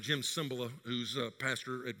guy named Jim Cymbala who's a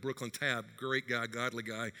pastor at Brooklyn Tab. Great guy, godly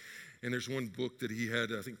guy. And there's one book that he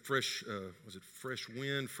had, I think, Fresh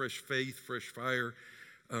Wind, Fresh Faith, Fresh Fire.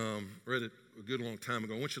 Read it a good long time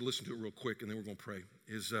ago. I want you to listen to it real quick, and then we're going to pray.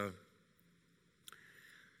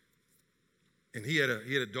 And he had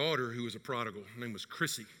a daughter who was a prodigal. Her name was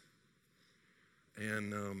Chrissy.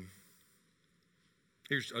 And I'll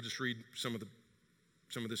just read some of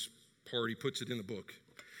this part. He puts it in the book.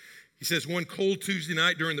 He says, one cold Tuesday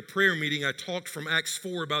night during the prayer meeting, I talked from Acts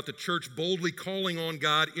 4 about the church boldly calling on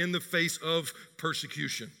God in the face of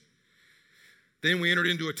persecution. Then we entered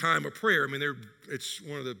into a time of prayer. I mean, it's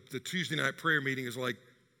one of the Tuesday night prayer meeting is like,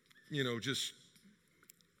 just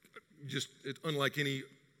unlike any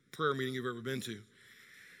prayer meeting you've ever been to.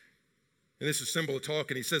 And this is a symbol of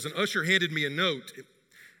talking. He says, an usher handed me a note.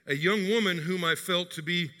 A young woman whom I felt to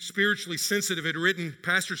be spiritually sensitive had written,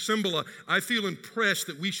 Pastor Cymbala, I feel impressed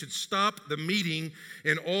that we should stop the meeting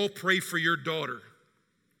and all pray for your daughter.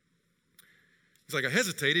 He's like, I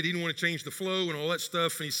hesitated. He didn't want to change the flow and all that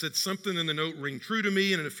stuff. And he said, something in the note rang true to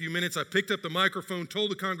me. And in a few minutes, I picked up the microphone, told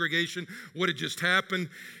the congregation what had just happened.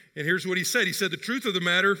 And here's what he said. He said, the truth of the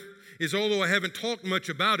matter is, although I haven't talked much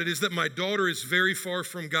about it, is that my daughter is very far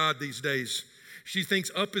from God these days. She thinks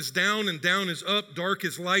up is down and down is up, dark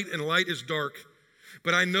is light and light is dark.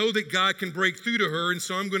 But I know that God can break through to her, and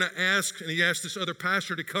so I'm going to ask, and he asked this other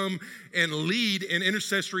pastor to come and lead an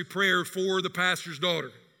intercessory prayer for the pastor's daughter.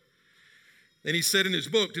 And he said in his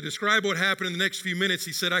book, to describe what happened in the next few minutes,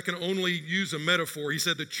 he said, I can only use a metaphor. He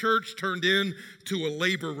said, the church turned into a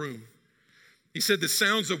labor room. He said, the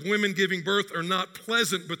sounds of women giving birth are not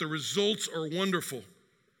pleasant, but the results are wonderful.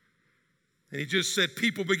 And he just said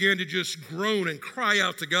people began to just groan and cry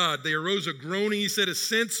out to God. They arose a groaning, he said, a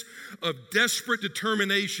sense of desperate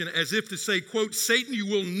determination as if to say, quote, Satan, you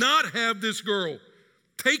will not have this girl.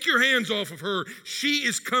 Take your hands off of her. She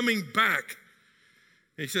is coming back.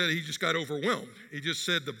 And he said he just got overwhelmed. He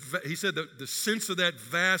said the sense of that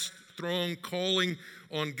vast throng calling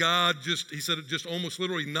on God it just almost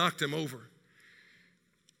literally knocked him over.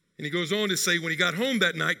 And he goes on to say when he got home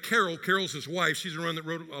that night, Carol's his wife. She's the one that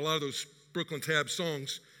wrote a lot of those Brooklyn Tab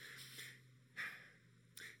songs.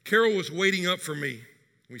 Carol was waiting up for me.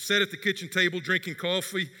 We sat at the kitchen table drinking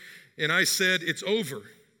coffee, and I said, it's over. And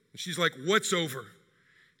she's like, what's over?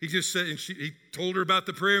 He just said, and he told her about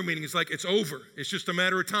the prayer meeting. He's like, it's over. It's just a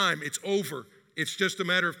matter of time. It's over. It's just a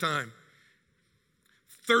matter of time.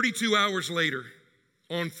 32 hours later,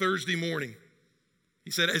 on Thursday morning,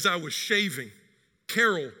 he said, as I was shaving,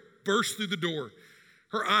 Carol burst through the door.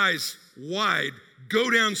 Her eyes wide.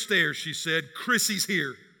 Go downstairs, she said. Chrissy's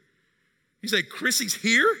here. He said, Chrissy's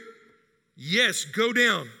here? Yes, go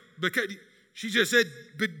down. Because she just said,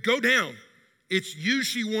 but go down. It's you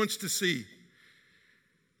she wants to see.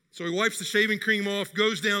 So he wipes the shaving cream off,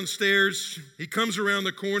 goes downstairs. He comes around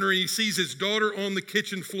the corner and he sees his daughter on the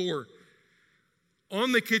kitchen floor.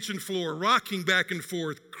 On the kitchen floor, rocking back and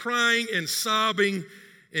forth, crying and sobbing.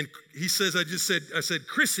 And he says, I said,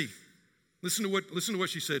 Chrissy, listen to what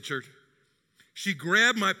she said, church. She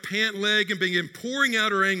grabbed my pant leg and began pouring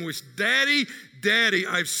out her anguish. Daddy, Daddy,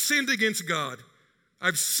 I've sinned against God.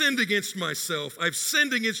 I've sinned against myself. I've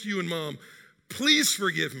sinned against you and Mom. Please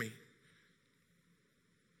forgive me.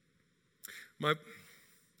 My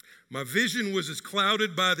vision was as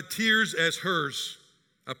clouded by the tears as hers.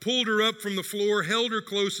 I pulled her up from the floor, held her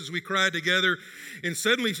close as we cried together, and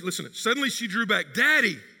suddenly she drew back.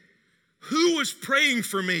 Daddy, who was praying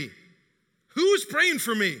for me? Who was praying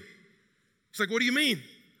for me? He's like, what do you mean?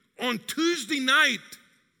 On Tuesday night,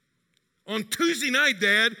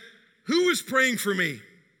 Dad, who was praying for me?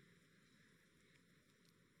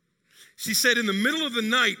 She said, in the middle of the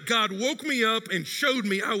night, God woke me up and showed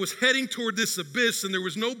me I was heading toward this abyss and there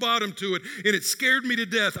was no bottom to it, and it scared me to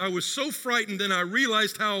death. I was so frightened, and I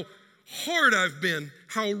realized how hard I've been,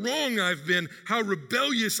 how wrong I've been, how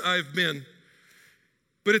rebellious I've been.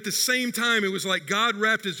 But at the same time, it was like God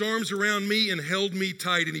wrapped his arms around me and held me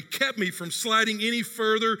tight, and he kept me from sliding any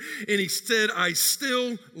further, and he said, I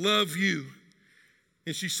still love you.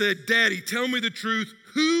 And she said, Daddy, tell me the truth.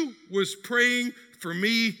 Who was praying for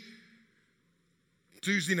me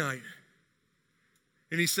Tuesday night?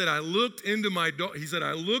 And he said, I looked into my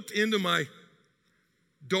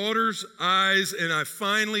daughter's eyes, and I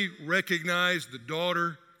finally recognized the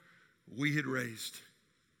daughter we had raised.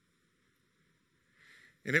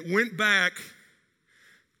 And it went back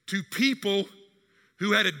to people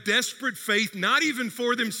who had a desperate faith, not even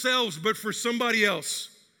for themselves, but for somebody else.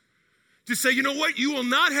 To say, you know what? You will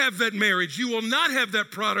not have that marriage. You will not have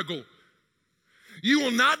that prodigal. You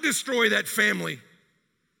will not destroy that family.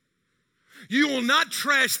 You will not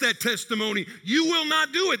trash that testimony. You will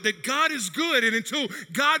not do it. That God is good, and until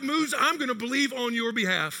God moves, I'm going to believe on your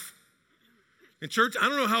behalf. And church, I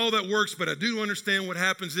don't know how all that works, but I do understand what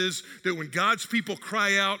happens is that when God's people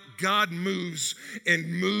cry out, God moves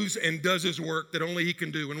and does his work that only he can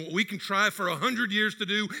do. And what we can try for 100 years to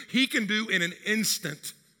do, he can do in an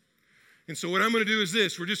instant. And so what I'm going to do is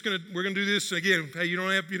this. We're going to do this again. Hey, you don't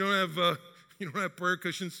have prayer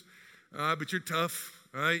cushions, but you're tough.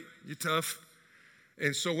 All right, you're tough.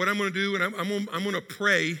 And so what I'm going to do, and I'm going to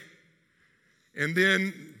pray, and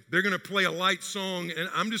then they're going to play a light song, and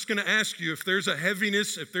I'm just going to ask you if there's a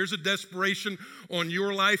heaviness, if there's a desperation on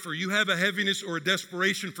your life, or you have a heaviness or a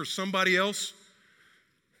desperation for somebody else,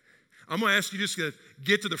 I'm going to ask you just to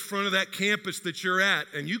get to the front of that campus that you're at,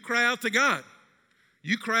 and you cry out to God.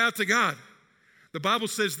 You cry out to God. The Bible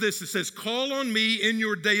says this, it says, call on me in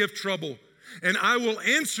your day of trouble, and I will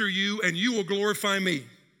answer you, and you will glorify me.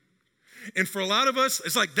 And for a lot of us,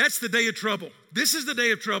 it's like, that's the day of trouble. This is the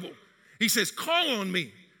day of trouble. He says, call on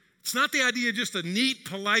me. It's not the idea of just a neat,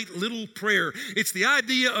 polite little prayer. It's the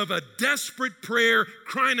idea of a desperate prayer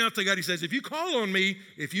crying out to God. He says, if you call on me,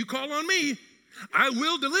 I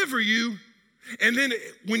will deliver you. And then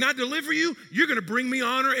when I deliver you, you're going to bring me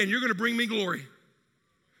honor and you're going to bring me glory.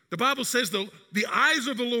 The Bible says the eyes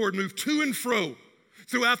of the Lord move to and fro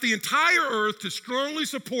throughout the entire earth to strongly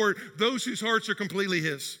support those whose hearts are completely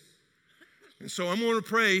his. And so I'm going to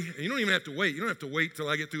pray, and you don't even have to wait. You don't have to wait till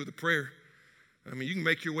I get through with the prayer. I mean, you can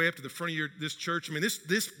make your way up to the front of this church. I mean,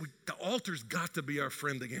 the altar's got to be our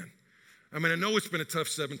friend again. I mean, I know it's been a tough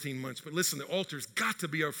 17 months, but listen, the altar's got to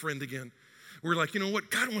be our friend again. We're like, you know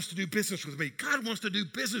what? God wants to do business with me. God wants to do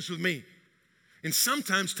business with me. And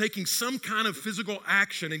sometimes taking some kind of physical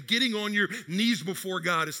action and getting on your knees before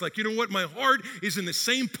God. It's like, you know what? My heart is in the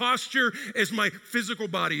same posture as my physical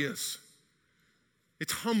body is.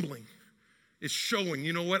 It's humbling. It's showing,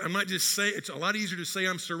 you know what? I'm not just saying, it's a lot easier to say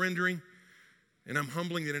I'm surrendering and I'm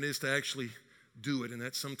humbling than it is to actually do it. And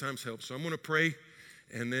that sometimes helps. So I'm going to pray.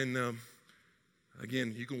 And then,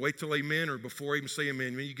 again, you can wait till amen or before I even say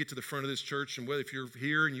amen. When you get to the front of this church, and whether if you're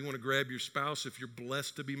here and you want to grab your spouse, if you're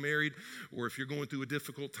blessed to be married, or if you're going through a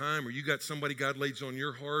difficult time, or you got somebody God lays on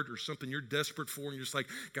your heart or something you're desperate for, and you're just like,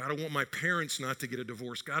 God, I want my parents not to get a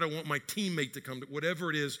divorce. God, I want my teammate to come to,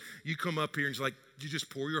 whatever it is, you come up here and it's like, you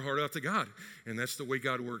just pour your heart out to God. And that's the way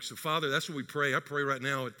God works. So, Father, that's what we pray. I pray right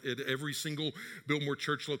now at every single Biltmore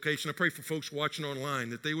Church location. I pray for folks watching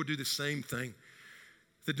online that they would do the same thing.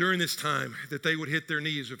 That during this time, that they would hit their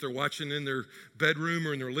knees. If they're watching in their bedroom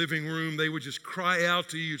or in their living room, they would just cry out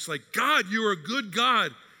to you. It's like, God, you're a good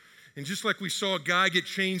God. And just like we saw a guy get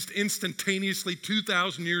changed instantaneously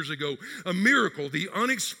 2,000 years ago, a miracle, the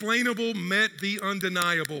unexplainable met the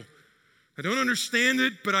undeniable. I don't understand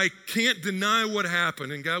it, but I can't deny what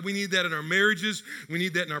happened. And God, we need that in our marriages. We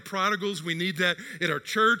need that in our prodigals. We need that in our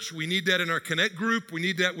church. We need that in our connect group. We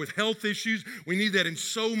need that with health issues. We need that in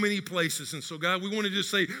so many places. And so, God, we want to just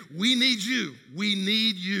say, we need you. We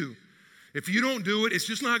need you. If you don't do it, it's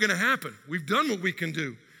just not going to happen. We've done what we can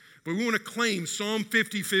do. But we want to claim Psalm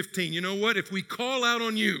 50:15. You know what? If we call out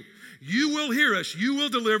on you, you will hear us. You will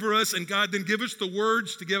deliver us. And God, then give us the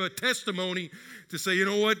words to give a testimony to say, you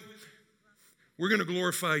know what? We're going to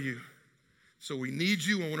glorify you. So we need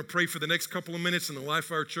you. I want to pray for the next couple of minutes in the Life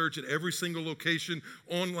Fire Church at every single location,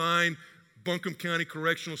 online, Buncombe County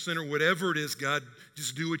Correctional Center, whatever it is, God,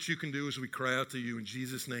 just do what you can do as we cry out to you in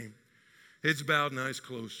Jesus' name. Heads bowed and eyes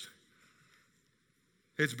closed.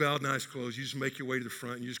 Heads bowed and eyes closed. You just make your way to the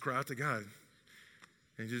front and you just cry out to God.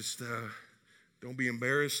 And just don't be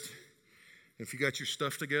embarrassed. If you got your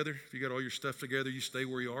stuff together, if you got all your stuff together, you stay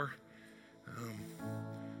where you are.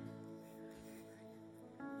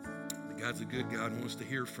 God's a good God and wants to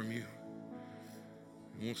hear from you.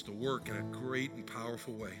 He wants to work in a great and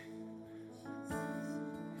powerful way.